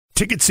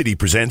Ticket City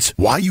presents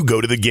Why You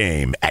Go to the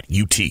Game at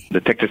UT.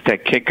 The Texas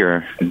Tech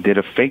kicker did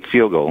a fake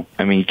field goal.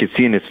 I mean, you could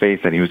see in his face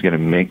that he was going to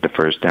make the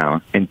first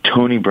down. And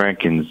Tony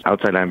Brackens,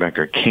 outside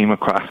linebacker, came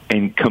across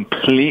and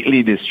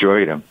completely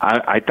destroyed him.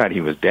 I thought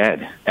he was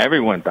dead.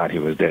 Everyone thought he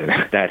was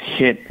dead. That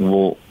hit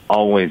will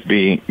always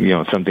be,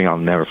 something I'll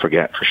never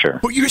forget for sure.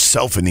 Put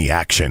yourself in the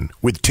action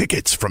with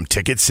tickets from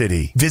Ticket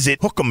City.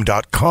 Visit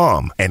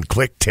hook'em.com and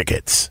click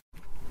tickets.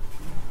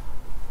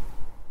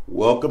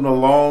 Welcome to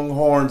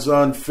Longhorns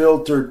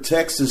Unfiltered,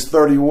 Texas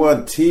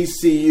 31,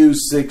 TCU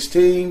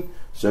 16.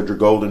 Cedric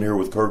Golden here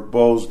with Kirk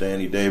Bowles,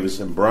 Danny Davis,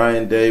 and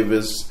Brian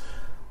Davis.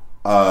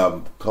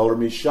 Color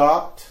me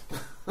shocked.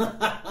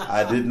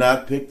 I did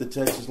not pick the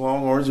Texas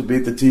Longhorns to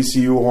beat the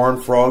TCU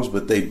Horned Frogs,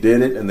 but they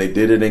did it, and they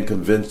did it in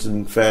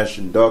convincing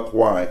fashion. Duck,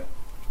 why?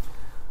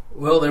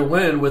 Well, they're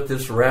winning with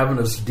this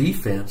ravenous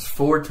defense.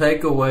 4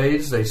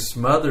 takeaways. They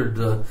smothered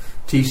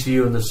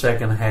TCU in the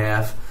second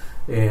half.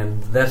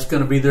 And that's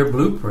going to be their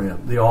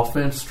blueprint. The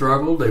offense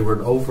struggled. They were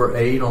 0 for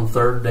 8 on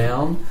third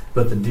down,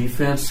 but the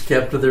defense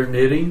kept to their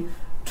knitting,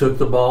 took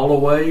the ball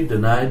away,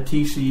 denied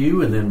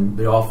TCU, and then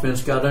the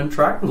offense got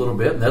untracked a little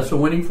bit, and that's a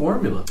winning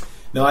formula.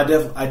 No, I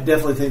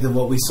definitely think that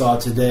what we saw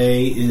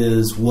today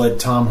is what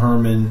Tom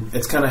Herman,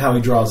 it's kind of how he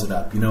draws it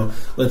up.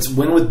 Let's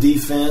win with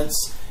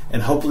defense,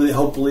 and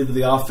hopefully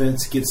the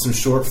offense gets some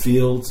short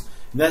fields.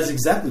 And that's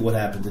exactly what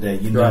happened today.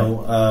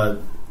 Right.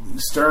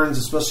 Stearns,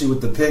 especially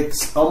with the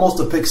picks, almost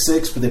a pick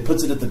six, but they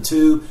puts it at the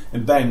 2,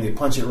 and bang, they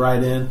punch it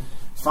right in.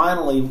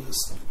 Finally,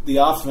 the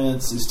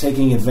offense is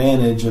taking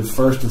advantage of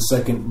first and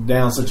second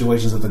down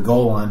situations at the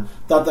goal line.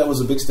 Thought that was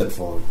a big step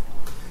forward.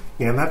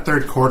 Yeah, and that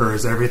third quarter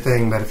is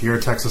everything that if you're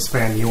a Texas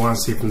fan, you want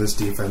to see from this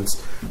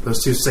defense.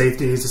 Those 2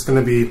 safeties, it's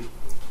going to be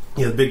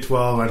the Big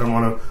 12. I don't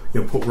want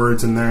to put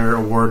words in their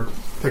award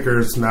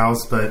pickers'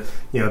 mouths, but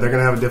they're going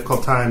to have a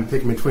difficult time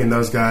picking between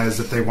those guys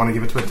if they want to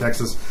give it to a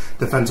Texas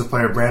defensive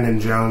player. Brandon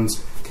Jones,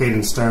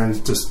 Caden Stearns,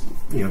 just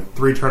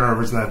 3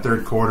 turnovers in that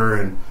third quarter,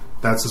 and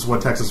that's just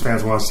what Texas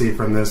fans want to see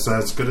from this.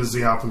 As good as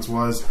the offense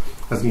was,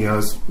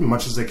 as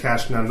much as they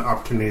cashed in on the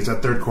opportunities,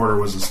 that third quarter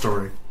was the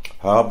story.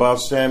 How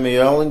about Sammy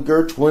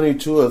Ehlinger,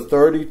 22 of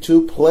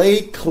 32,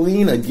 played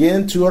clean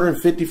again,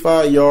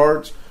 255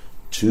 yards,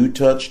 2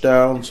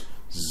 touchdowns,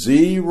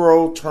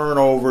 0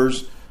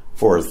 turnovers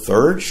for a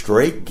third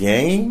straight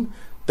game?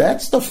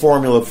 That's the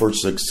formula for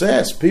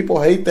success.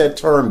 People hate that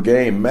term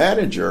game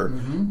manager,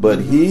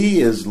 but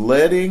he is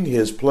letting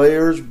his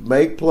players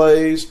make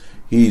plays.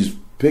 He's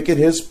picking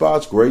his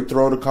spots. Great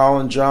throw to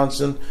Colin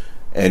Johnson.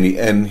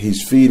 And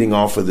he's feeding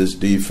off of this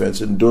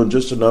defense and doing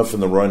just enough in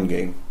the run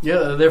game.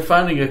 Yeah, they're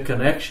finding a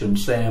connection,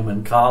 Sam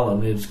and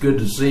Colin. It's good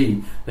to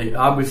see. They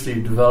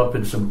obviously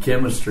developing some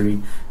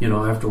chemistry,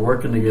 after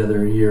working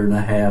together a year and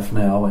a half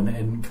now.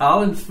 And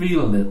Colin's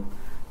feeling it.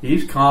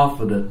 He's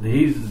confident.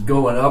 He's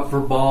going up for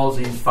balls.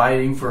 He's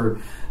fighting for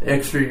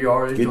extra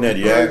yardage. Getting that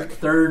yak.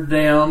 Third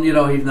down.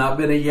 He's not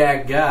been a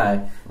yak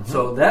guy.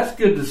 So that's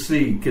good to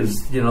see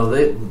because,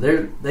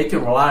 they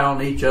can rely on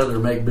each other to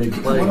make big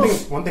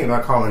plays. One thing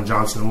about Colin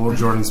Johnson, and Will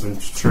Jordan's been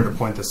sure to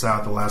point this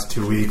out the last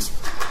 2 weeks,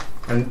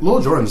 and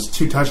Will Jordan's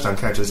 2 touchdown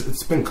catches.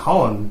 It's been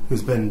Colin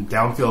who's been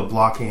downfield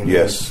blocking.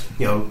 Yes.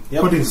 And,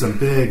 putting some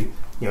big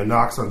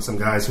knocks on some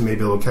guys who may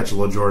be able to catch a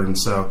Lil Jordan.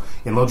 So,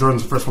 and Lil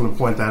Jordan's the first one to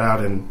point that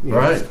out. And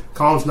right.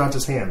 Colin's not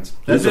just hands.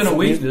 That's been a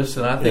weakness,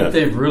 and I think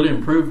they've really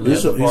improved.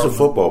 He's a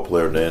football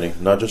player, Danny,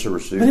 not just a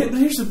receiver. But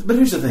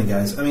here's the thing,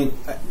 guys. I mean,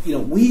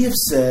 we have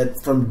said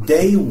from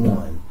day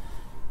one,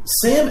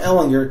 Sam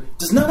Ehlinger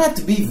does not have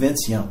to be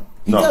Vince Young.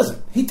 He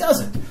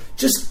doesn't.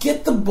 Just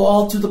get the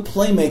ball to the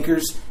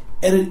playmakers.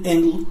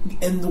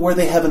 And where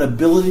they have an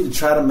ability to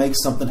try to make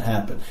something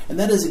happen. And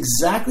that is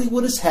exactly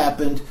what has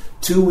happened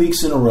 2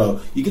 weeks in a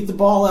row. You get the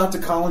ball out to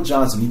Colin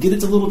Johnson. You get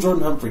it to Little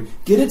Jordan Humphrey.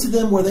 Get it to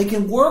them where they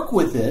can work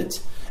with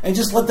it and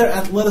just let their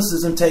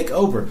athleticism take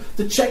over.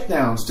 The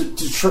checkdowns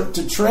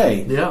to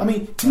Trey. Yeah, I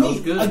mean, to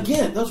me,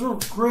 again, those were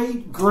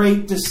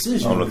great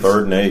decisions. On the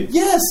 3rd and 8.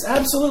 Yes,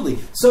 absolutely.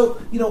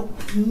 So,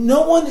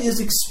 no one is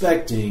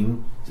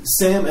expecting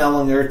Sam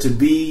Ehlinger to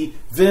be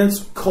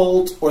Vince,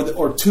 Colt, or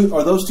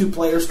those 2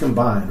 players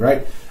combined,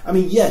 right? I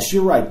mean, yes,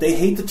 you're right. They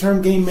hate the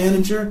term game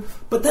manager,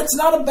 but that's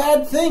not a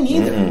bad thing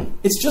either. Mm-hmm.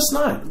 It's just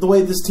not the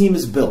way this team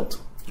is built.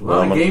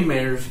 Well, game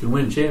managers can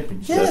win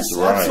championships. Yes,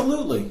 right.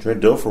 Absolutely.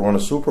 Trent Dilfer won a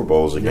Super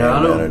Bowl as a game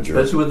manager,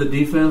 especially with a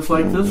defense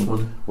like this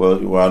one.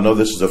 Well, I know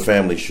this is a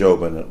family show,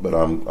 but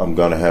I'm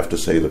going to have to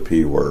say the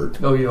P word.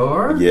 Oh, you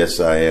are? Yes,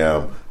 I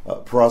am.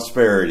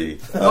 Prosperity.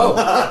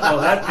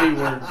 That P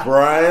word,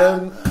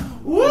 Brian.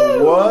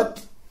 Woo!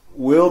 What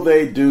will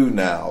they do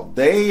now?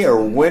 They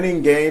are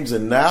winning games,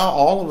 and now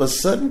all of a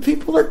sudden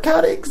people are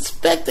kind of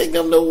expecting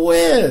them to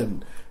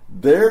win.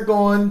 They're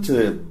going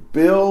to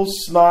Bill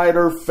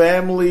Snyder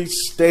Family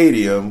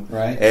Stadium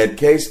at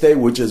K-State,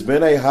 which has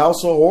been a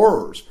house of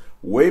horrors.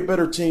 Way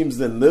better teams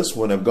than this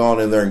one have gone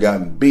in there and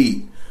gotten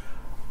beat.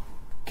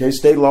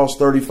 K-State lost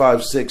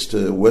 35-6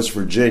 to West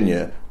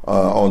Virginia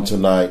on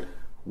tonight.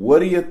 What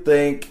do you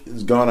think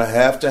is going to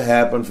have to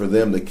happen for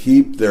them to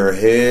keep their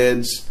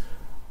heads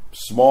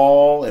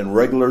small and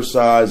regular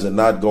size and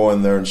not go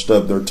in there and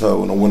stub their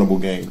toe in a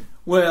winnable game?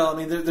 Well, I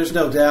mean, there's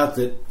no doubt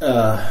that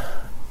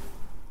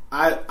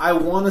I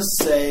want to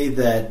say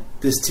that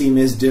this team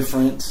is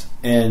different,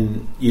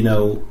 and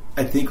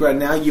I think right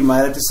now you might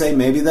have to say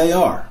maybe they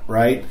are,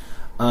 right?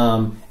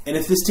 And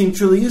if this team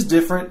truly is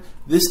different,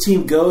 this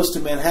team goes to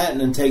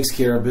Manhattan and takes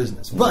care of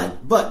business.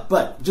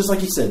 But just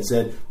like you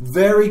said,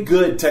 very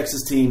good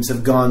Texas teams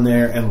have gone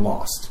there and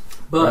lost.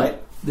 But right?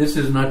 This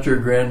is not your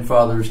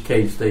grandfather's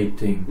K-State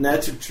team.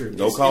 That's true.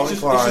 No Colin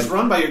Klein. It's just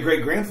run by your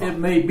great-grandfather. It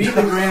may be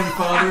the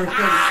grandfather.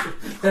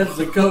 That's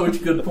the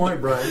coach. Good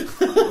point, Brian.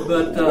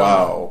 But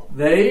wow.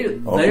 They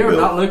are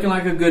not looking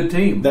like a good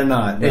team. They're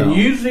not. No. And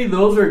usually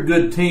those are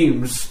good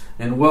teams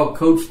and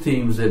well-coached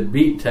teams that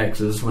beat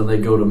Texas when they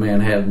go to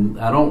Manhattan.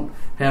 I don't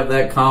have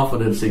that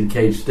confidence in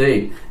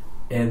K-State.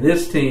 And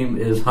this team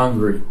is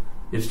hungry.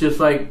 It's just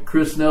like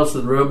Chris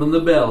Nelson rubbing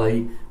the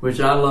belly, which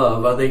I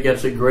love. I think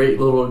that's a great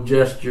little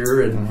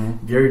gesture,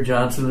 and Gary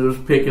Johnson was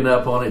picking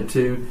up on it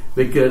too,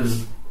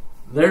 because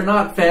they're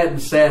not fat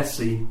and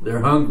sassy.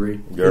 They're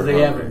hungry because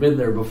they haven't been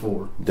there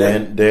before.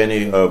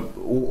 Danny,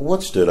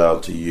 what stood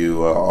out to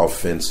you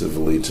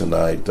offensively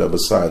tonight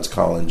besides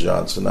Colin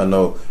Johnson? I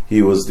know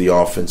he was the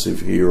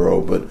offensive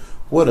hero, but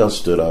what else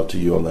stood out to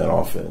you on that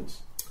offense?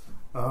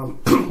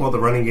 Well, the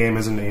running game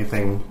isn't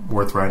anything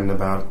worth writing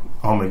about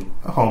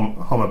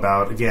home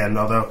about again.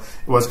 Although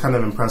it was kind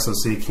of impressive to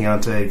see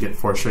Keontae get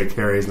 4 straight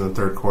carries in the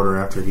third quarter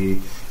after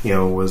he,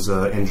 was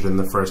injured in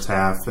the first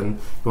half, and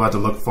we'll have to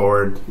look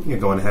forward,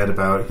 going ahead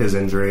about his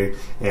injury.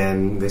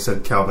 And they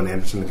said Calvin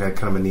Anderson had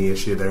kind of a knee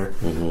issue there,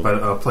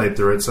 but played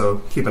through it.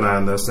 So keep an eye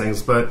on those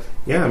things. But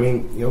yeah, I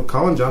mean,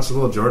 Colin Johnson,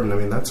 Little Jordan. I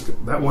mean, that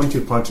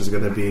 1-2 punch is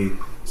going to be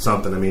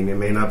something. I mean, it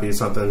may not be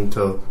something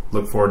to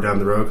look forward down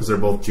the road because they're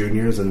both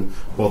juniors and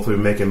both will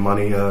be making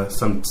money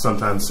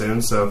sometime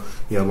soon. So,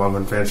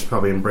 Longhorn fans should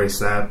probably embrace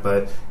that.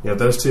 But,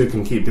 those two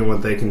can keep doing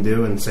what they can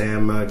do, and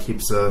Sam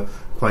keeps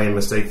playing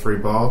mistake-free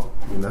ball.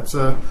 I mean, that's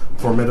a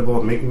formidable.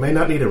 You may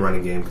not need a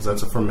running game because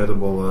that's a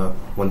formidable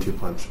 1-2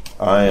 punch.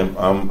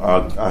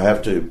 I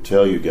have to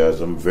tell you guys,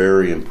 I'm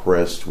very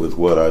impressed with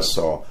what I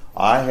saw.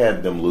 I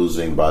had them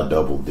losing by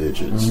double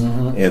digits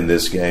in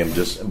this game,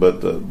 but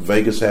the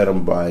Vegas had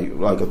them by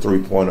like a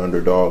 3-point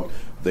underdog.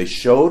 They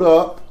showed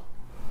up,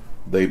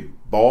 they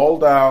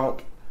balled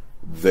out,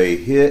 they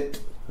hit,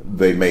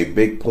 they made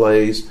big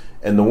plays.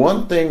 And the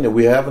one thing that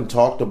we haven't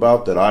talked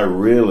about that I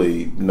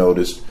really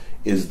noticed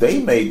is they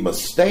made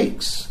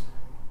mistakes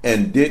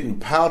and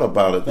didn't pout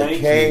about it. They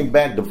came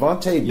back.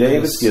 Devontae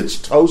Davis gets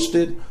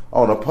toasted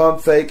on a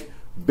pump fake.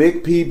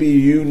 Big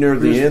PBU near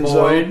the end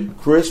zone.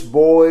 Chris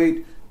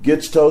Boyd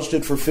gets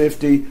toasted for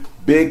 50,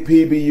 big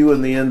PBU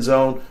in the end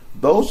zone.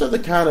 Those are the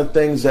kind of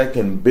things that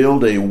can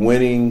build a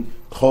winning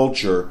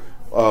culture.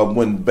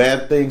 When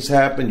bad things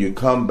happen, you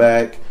come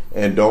back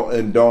and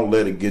don't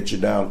let it get you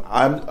down.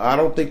 I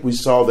don't think we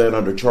saw that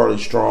under Charlie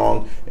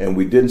Strong, and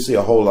we didn't see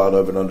a whole lot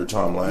of it under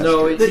Tom Landry.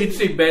 No, you'd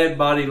see bad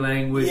body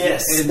language,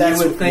 and you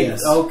would think,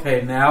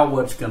 okay, now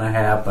what's going to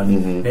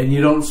happen? And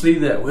you don't see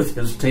that with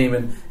his team.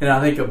 And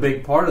I think a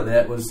big part of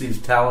that was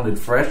these talented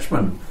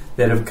freshmen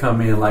that have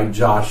come in, like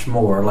Josh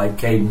Moore, like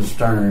Caden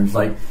Stearns,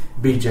 like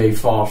B.J.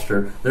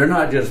 Foster. They're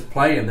not just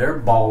playing; they're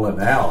balling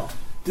out.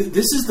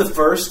 This is the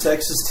first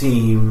Texas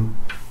team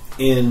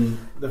in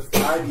the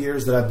 5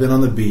 years that I've been on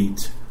the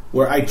beat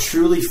where I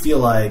truly feel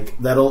like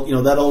that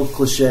old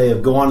cliche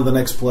of go on to the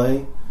next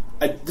play.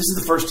 This is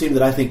the first team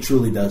that I think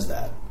truly does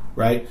that.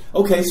 Right?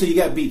 Okay, so you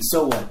got beat.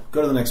 So what?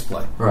 Go to the next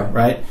play.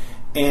 Right?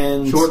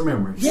 And short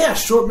memories. Yeah,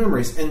 short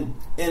memories. And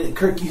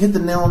Kirk, you hit the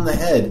nail on the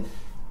head.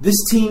 This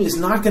team is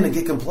not going to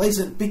get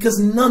complacent because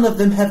none of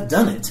them have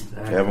done it.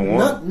 They haven't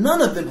won.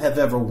 None of them have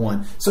ever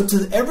won. So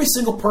to every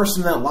single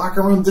person in that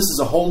locker room, this is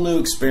a whole new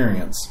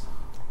experience.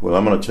 Well,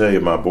 I'm going to tell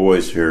you, my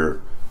boys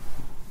here,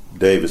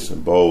 Davis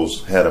and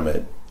Bowles, had them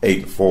at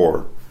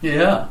 8-4.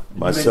 Yeah.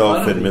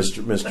 Myself and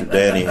Mr.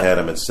 Danny had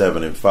them at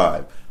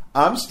 7-5.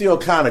 I'm still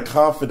kind of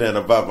confident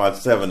about my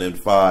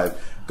 7-5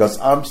 because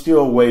I'm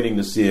still waiting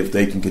to see if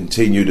they can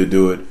continue to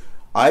do it.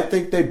 I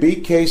think they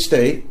beat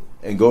K-State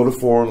and go to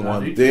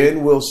 4-1.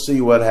 Then we'll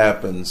see what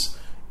happens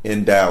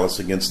in Dallas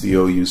against the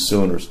OU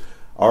Sooners.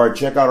 All right,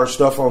 check out our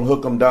stuff on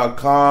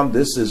Hook'em.com.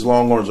 This is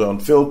Longhorns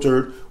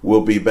Unfiltered.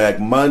 We'll be back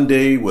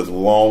Monday with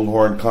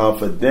Longhorn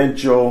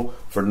Confidential.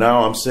 For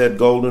now, I'm Seth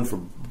Golden. For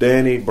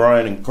Danny,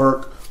 Brian, and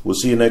Kirk, we'll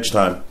see you next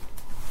time.